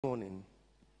Morning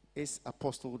is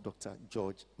Apostle Dr.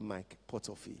 George Mike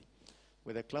Portuphy.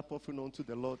 With a clap offering unto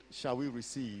the Lord, shall we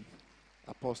receive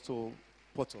Apostle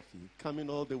Portuphy, coming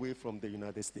all the way from the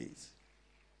United States.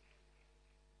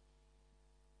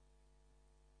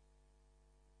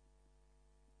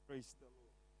 Praise the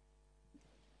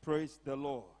Lord. Praise the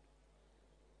Lord.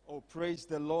 Oh, praise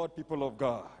the Lord, people of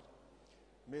God.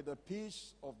 May the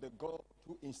peace of the God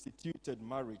who instituted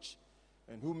marriage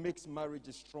and who makes marriage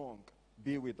strong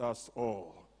be with us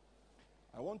all.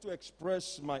 I want to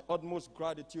express my utmost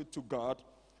gratitude to God,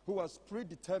 who has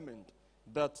predetermined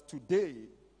that today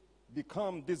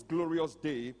become this glorious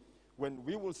day when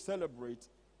we will celebrate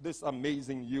this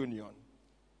amazing union.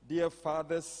 Dear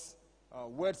fathers,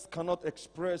 words cannot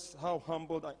express how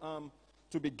humbled I am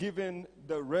to be given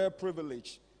the rare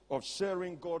privilege of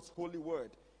sharing God's holy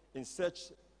word in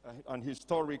such an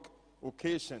historic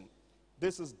occasion.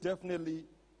 This is definitely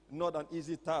not an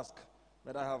easy task,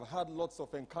 but I have had lots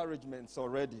of encouragements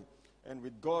already. And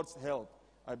with God's help,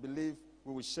 I believe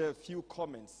we will share a few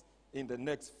comments in the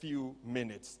next few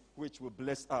minutes, which will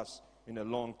bless us in a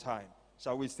long time.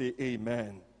 Shall we say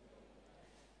amen?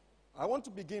 I want to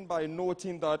begin by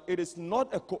noting that it is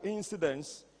not a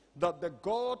coincidence that the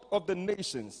God of the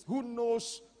nations, who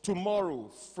knows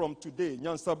tomorrow from today,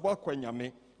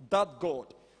 that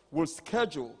God will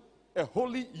schedule a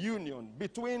holy union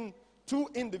between two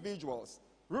individuals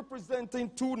representing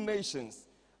two nations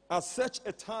at such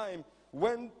a time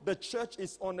when the church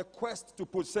is on a quest to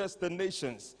possess the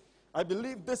nations. I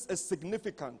believe this is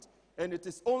significant, and it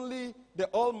is only the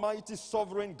Almighty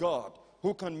Sovereign God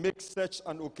who can make such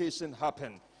an occasion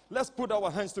happen. Let's put our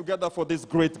hands together for this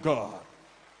great God.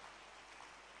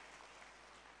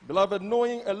 Beloved,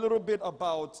 knowing a little bit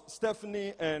about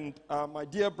Stephanie and my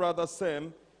dear brother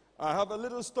Sam, I have a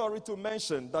little story to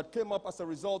mention that came up as a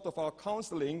result of our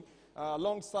counseling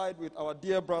alongside with our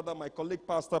dear brother, my colleague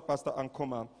Pastor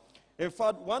Ankoma. In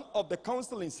fact, one of the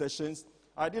counseling sessions,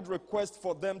 I did request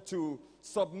for them to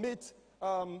submit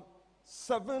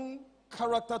 7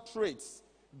 character traits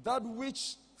that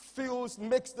which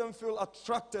makes them feel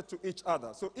attracted to each other.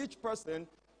 So each person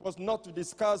was not to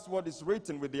discuss what is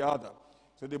written with the other.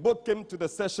 So they both came to the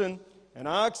session, and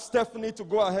I asked Stephanie to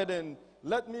go ahead and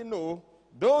let me know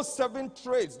those 7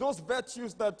 traits, those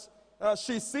virtues that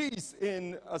she sees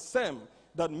in Sam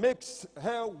that makes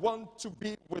her want to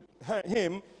be with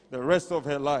him the rest of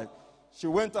her life. She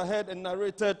went ahead and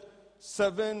narrated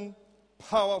 7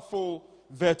 powerful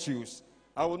virtues.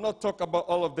 I will not talk about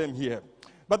all of them here.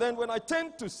 But then when I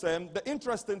turned to Sam, the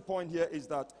interesting point here is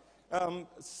that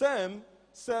Sam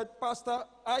said, Pastor,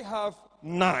 I have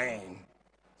 9.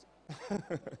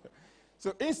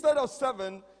 So instead of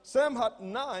 7, Sam had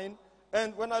 9.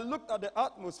 And when I looked at the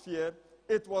atmosphere,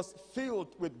 it was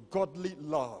filled with godly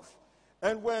love.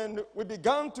 And when we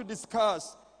began to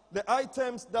discuss the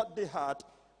items that they had,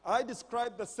 I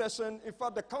described the session. In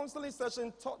fact, the counseling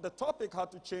session, the topic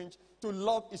had to change to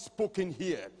love is spoken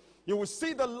here. You will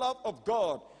see the love of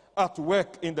God at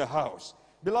work in the house.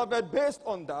 Beloved, based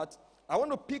on that, I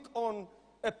want to pick on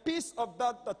a piece of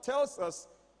that tells us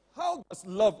how does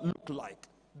love look like?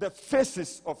 The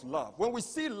faces of love. When we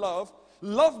see love,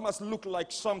 love must look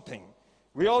like something.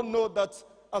 We all know that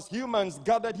as humans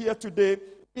gathered here today,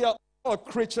 we are all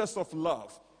creatures of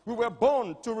love. We were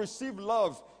born to receive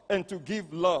love and to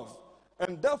give love.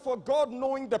 And therefore, God,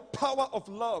 knowing the power of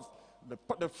love,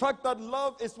 the fact that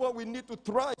love is what we need to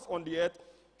thrive on the earth,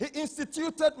 He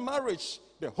instituted marriage,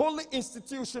 the holy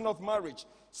institution of marriage,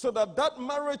 so that that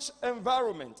marriage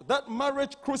environment, that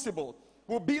marriage crucible,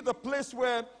 will be the place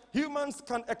where humans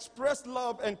can express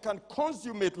love and can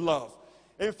consummate love.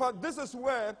 In fact, this is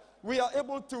where we are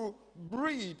able to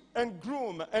breed and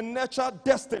groom and nurture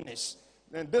destinies.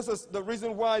 And this is the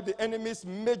reason why the enemy's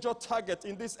major target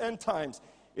in these end times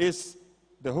is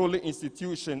the holy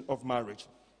institution of marriage.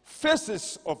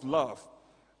 Faces of love.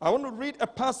 I want to read a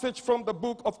passage from the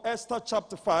book of Esther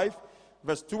chapter 5,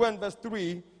 verse 2 and verse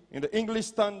 3 in the English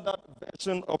Standard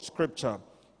Version of Scripture.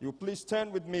 You please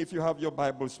turn with me if you have your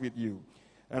Bibles with you.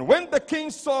 And when the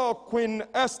king saw Queen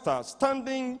Esther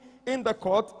standing in the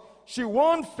court, she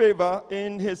won favor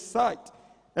in his sight.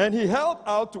 And he held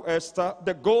out to Esther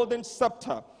the golden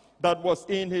scepter that was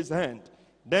in his hand.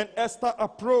 Then Esther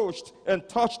approached and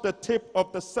touched the tip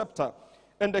of the scepter.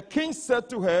 And the king said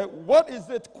to her, What is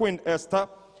it, Queen Esther?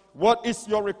 What is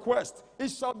your request? It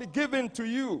shall be given to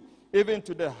you, even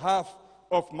to the half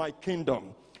of my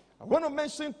kingdom. I want to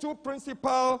mention 2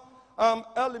 principal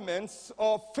elements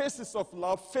or faces of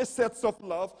love, facets of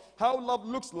love, how love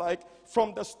looks like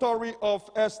from the story of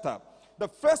Esther. The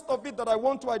first of it that I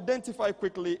want to identify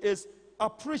quickly is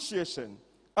appreciation.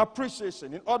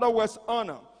 Appreciation. In other words,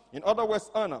 honor. In other words,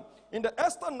 honor. In the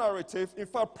Esther narrative, in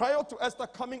fact, prior to Esther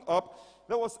coming up,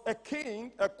 there was a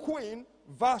queen,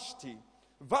 Vashti.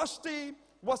 Vashti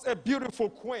was a beautiful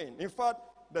queen. In fact,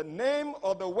 the name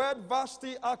or the word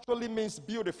Vashti actually means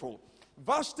beautiful.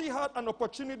 Vashti had an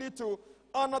opportunity to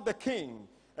honor the king.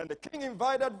 And the king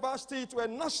invited Vashti to a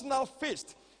national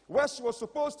feast where she was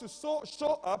supposed to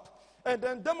show up and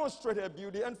then demonstrate her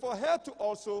beauty and for her to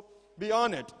also be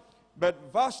honored. But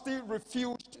Vashti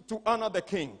refused to honor the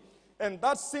king. And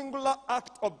that singular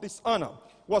act of dishonor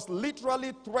was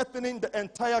literally threatening the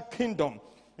entire kingdom.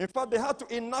 In fact, they had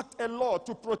to enact a law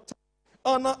to protect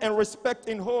honor and respect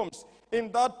in homes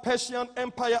in that Persian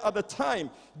empire at the time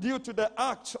due to the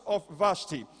act of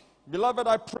Vashti. Beloved,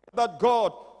 I pray that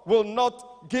God will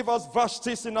not give us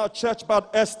Vashtis in our church,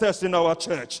 but Esthers in our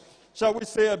church. Shall we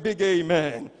say a big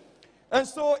amen? And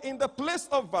so in the place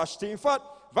of Vashti, in fact,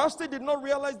 Vashti did not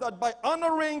realize that by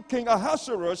honoring King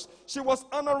Ahasuerus, she was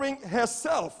honoring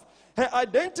herself. Her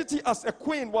identity as a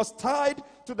queen was tied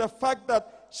to the fact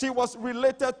that she was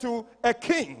related to a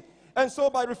king. And so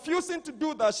by refusing to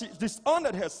do that, she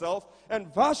dishonored herself,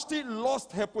 and Vashti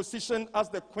lost her position as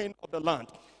the queen of the land.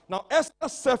 Now Esther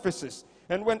surfaces,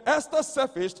 and when Esther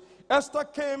surfaced, Esther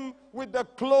came with the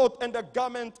cloth and the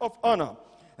garment of honor.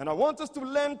 And I want us to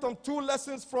learn some two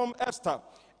lessons from Esther.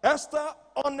 Esther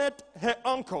honored her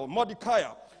uncle, Mordecai.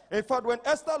 In fact, when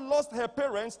Esther lost her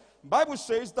parents, the Bible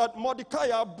says that Mordecai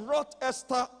brought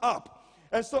Esther up.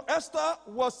 And so Esther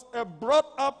was a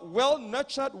brought up,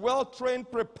 well-nurtured,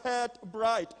 well-trained, prepared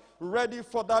bride, ready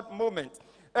for that moment.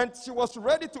 And she was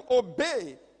ready to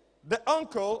obey the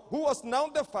uncle, who was now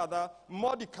the father,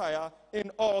 Mordecai, in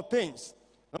all things.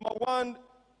 Number one,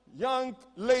 young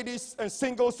ladies and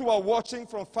singles who are watching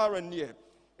from far and near.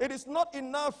 It is not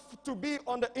enough to be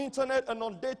on the internet and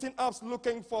on dating apps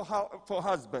looking for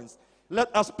husbands.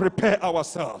 Let us prepare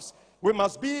ourselves. We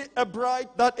must be a bride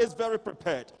that is very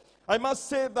prepared. I must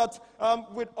say that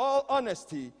with all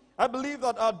honesty, I believe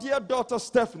that our dear daughter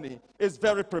Stephanie is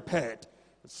very prepared.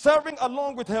 Serving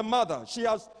along with her mother, she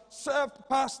has served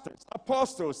pastors,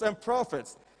 apostles, and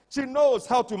prophets. She knows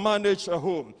how to manage a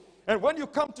home. And when you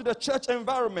come to the church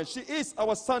environment, she is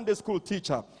our Sunday school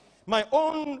teacher. My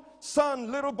own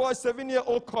son, little boy,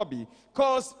 7-year-old Kobe,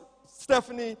 calls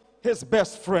Stephanie his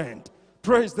best friend.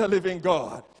 Praise the living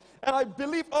God. And I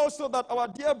believe also that our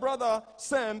dear brother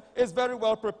Sam is very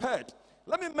well prepared.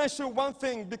 Let me mention one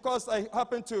thing because I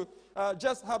happen to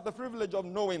just have the privilege of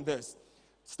knowing this.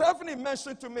 Stephanie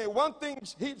mentioned to me one thing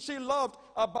she loved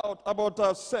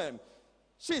about Sam.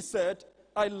 She said,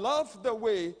 I love the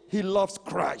way he loves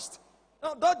Christ.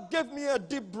 Now that gave me a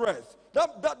deep breath.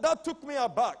 That took me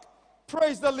aback.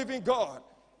 Praise the living God.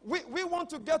 We want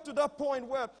to get to that point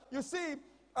where, you see,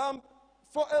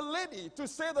 for a lady to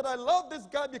say that I love this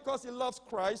guy because he loves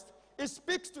Christ, it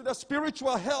speaks to the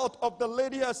spiritual health of the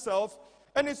lady herself,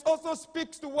 and it also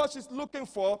speaks to what she's looking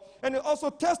for, and it also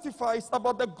testifies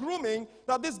about the grooming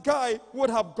that this guy would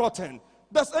have gotten.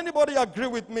 Does anybody agree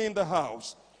with me in the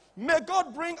house? May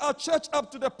God bring our church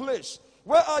up to the place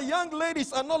where our young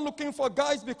ladies are not looking for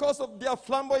guys because of their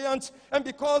flamboyance and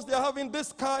because they're having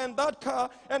this car and that car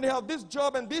and they have this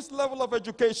job and this level of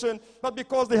education, but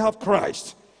because they have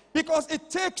Christ. Because it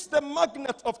takes the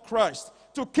magnet of Christ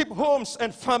to keep homes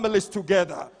and families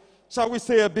together. Shall we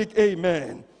say a big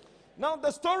amen? Now,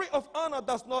 the story of honor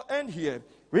does not end here.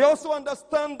 We also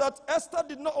understand that Esther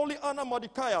did not only honor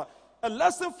Mordecai. A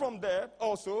lesson from there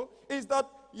also is that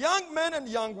young men and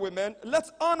young women,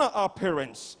 let's honor our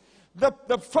parents.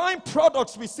 The fine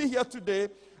products we see here today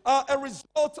are a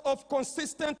result of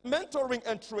consistent mentoring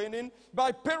and training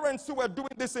by parents who are doing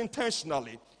this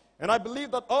intentionally. And I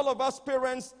believe that all of us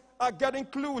parents are getting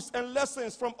clues and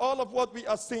lessons from all of what we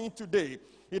are seeing today.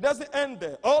 It doesn't end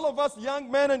there. All of us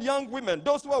young men and young women,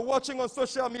 those who are watching on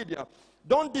social media,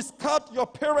 don't discard your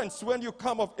parents when you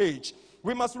come of age.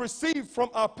 We must receive from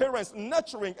our parents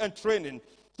nurturing and training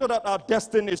so that our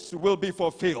destinies will be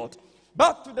fulfilled.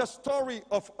 Back to the story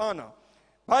of honor.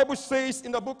 Bible says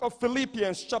in the book of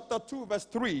Philippians chapter 2 verse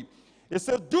 3, it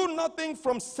says, do nothing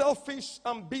from selfish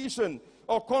ambition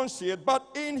or conceit, but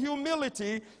in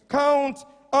humility count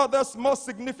others more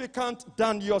significant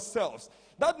than yourselves.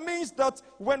 That means that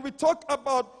when we talk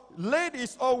about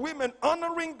ladies or women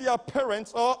honoring their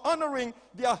parents or honoring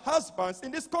their husbands,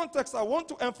 in this context I want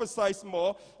to emphasize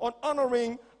more on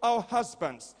honoring our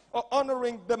husbands or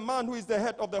honoring the man who is the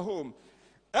head of the home.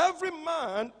 Every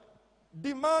man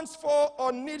demands for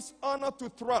or needs honor to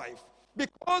thrive.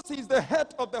 Because he's the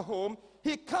head of the home,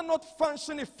 he cannot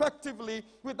function effectively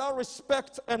without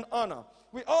respect and honor.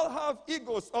 We all have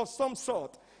egos of some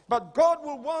sort. But God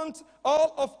will want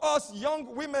all of us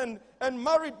young women and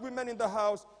married women in the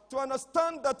house to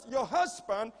understand that your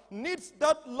husband needs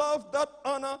that love, that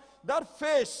honor, that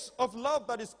face of love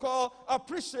that is called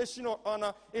appreciation or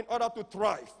honor in order to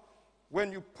thrive.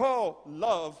 When you pour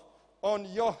love on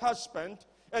your husband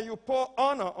and you pour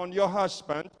honor on your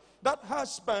husband, that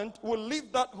husband will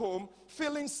leave that home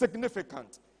feeling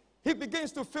significant. He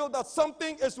begins to feel that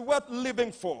something is worth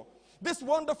living for. This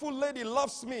wonderful lady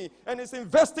loves me and is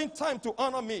investing time to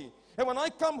honor me. And when I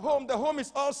come home, the home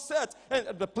is all set and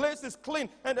the place is clean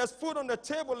and there's food on the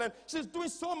table and she's doing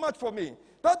so much for me.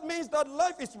 That means that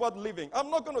life is worth living.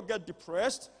 I'm not going to get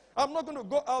depressed. I'm not going to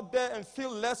go out there and feel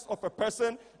less of a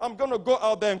person. I'm going to go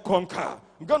out there and conquer.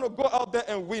 I'm going to go out there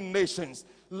and win nations.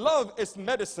 Love is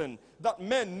medicine that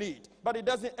men need, but it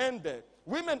doesn't end there.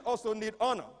 Women also need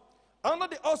honor. Under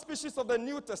the auspices of the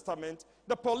New Testament,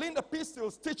 the Pauline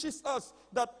epistles teaches us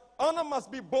that honor must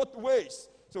be both ways.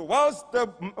 So whilst the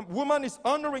woman is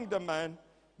honoring the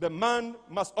man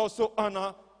must also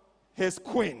honor his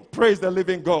queen. Praise the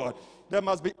living God. There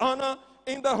must be honor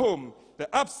in the home.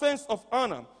 The absence of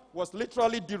honor was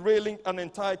literally derailing an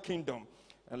entire kingdom.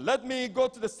 And let me go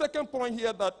to the second point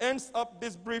here that ends up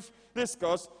this brief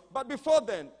discourse. But before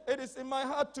then, it is in my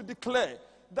heart to declare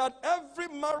that every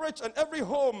marriage and every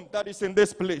home that is in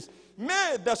this place,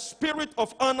 may the spirit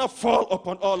of honor fall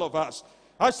upon all of us.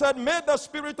 I said, may the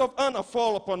spirit of honor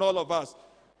fall upon all of us.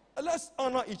 Let's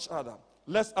honor each other.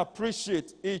 Let's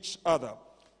appreciate each other.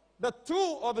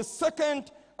 The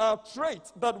second trait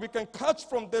that we can catch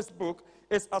from this book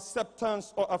is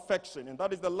acceptance or affection, and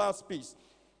that is the last piece.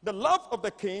 The love of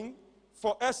the king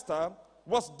for Esther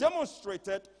was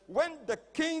demonstrated when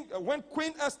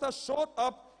Queen Esther showed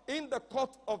up in the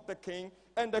court of the king,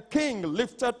 and the king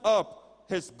lifted up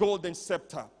his golden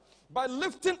scepter. By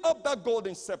lifting up that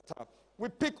golden scepter, we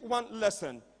pick one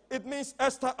lesson. It means,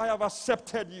 Esther, I have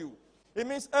accepted you. It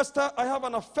means, Esther, I have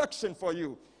an affection for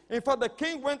you. In fact, the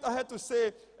king went ahead to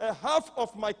say, a half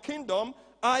of my kingdom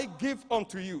I give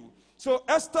unto you. So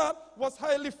Esther was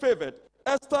highly favored.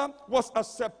 Esther was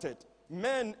accepted.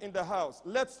 Men in the house,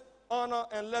 let's honor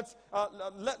and let's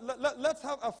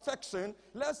have affection.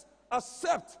 Let's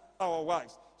accept our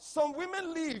wives. Some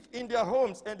women live in their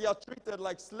homes and they are treated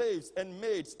like slaves and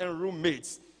maids and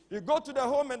roommates. You go to the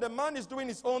home and the man is doing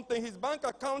his own thing. His bank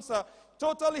accounts are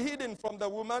totally hidden from the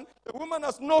woman. The woman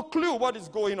has no clue what is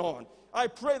going on. I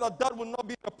pray that that will not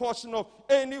be the portion of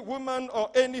any woman or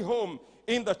any home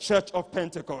in the Church of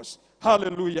Pentecost.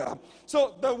 Hallelujah.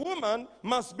 So the woman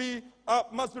must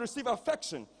receive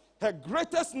affection. Her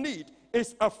greatest need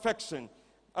is affection.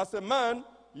 As a man,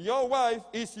 your wife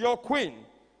is your queen.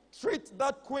 Treat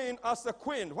that queen as a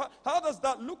queen. How does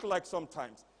that look like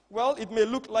sometimes? Well, it may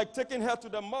look like taking her to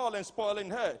the mall and spoiling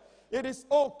her. It is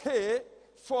okay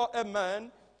for a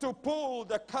man to pull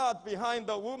the cart behind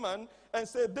the woman and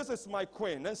say, this is my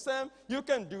queen. And Sam, you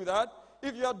can do that.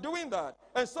 If you are doing that,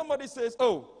 and somebody says,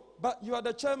 oh, but you are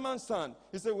the chairman's son.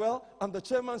 You say, well, I'm the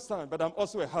chairman's son, but I'm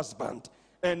also a husband.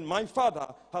 And my father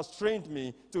has trained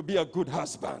me to be a good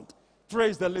husband.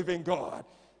 Praise the living God.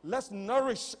 Let's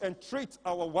nourish and treat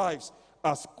our wives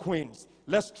as queens.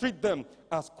 Let's treat them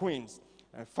as queens.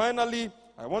 And finally,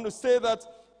 I want to say that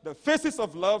the faces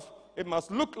of love, it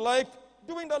must look like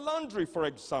doing the laundry, for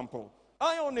example,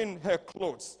 ironing her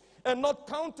clothes, and not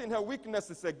counting her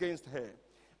weaknesses against her.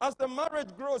 As the marriage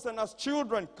grows and as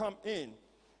children come in,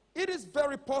 it is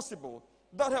very possible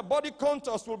that her body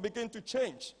contours will begin to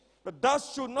change. But that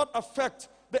should not affect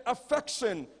the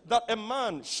affection that a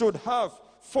man should have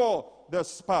for the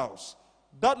spouse.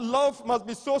 That love must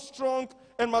be so strong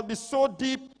and must be so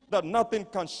deep that nothing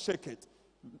can shake it.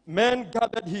 Men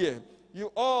gathered here,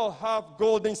 you all have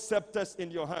golden scepters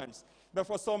in your hands. But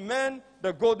for some men,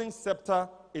 the golden scepter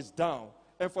is down.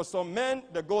 And for some men,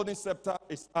 the golden scepter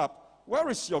is up. Where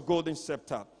is your golden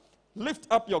scepter? Lift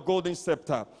up your golden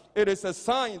scepter. It is a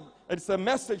sign, it's a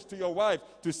message to your wife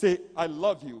to say, I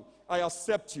love you. I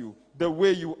accept you the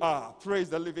way you are. Praise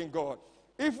the living God.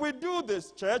 If we do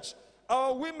this, church,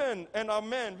 our women and our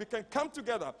men, we can come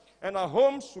together and our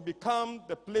homes should become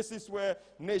the places where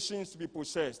nations be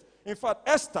possessed. In fact,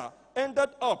 Esther ended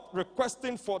up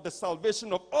requesting for the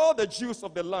salvation of all the Jews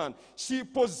of the land. She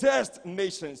possessed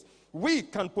nations. We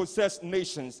can possess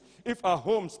nations if our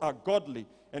homes are godly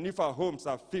and if our homes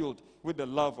are filled with the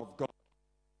love of God.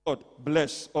 God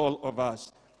bless all of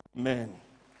us. Amen.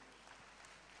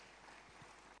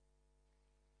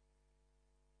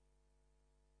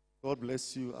 God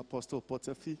bless you, Apostle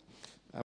Portuphy.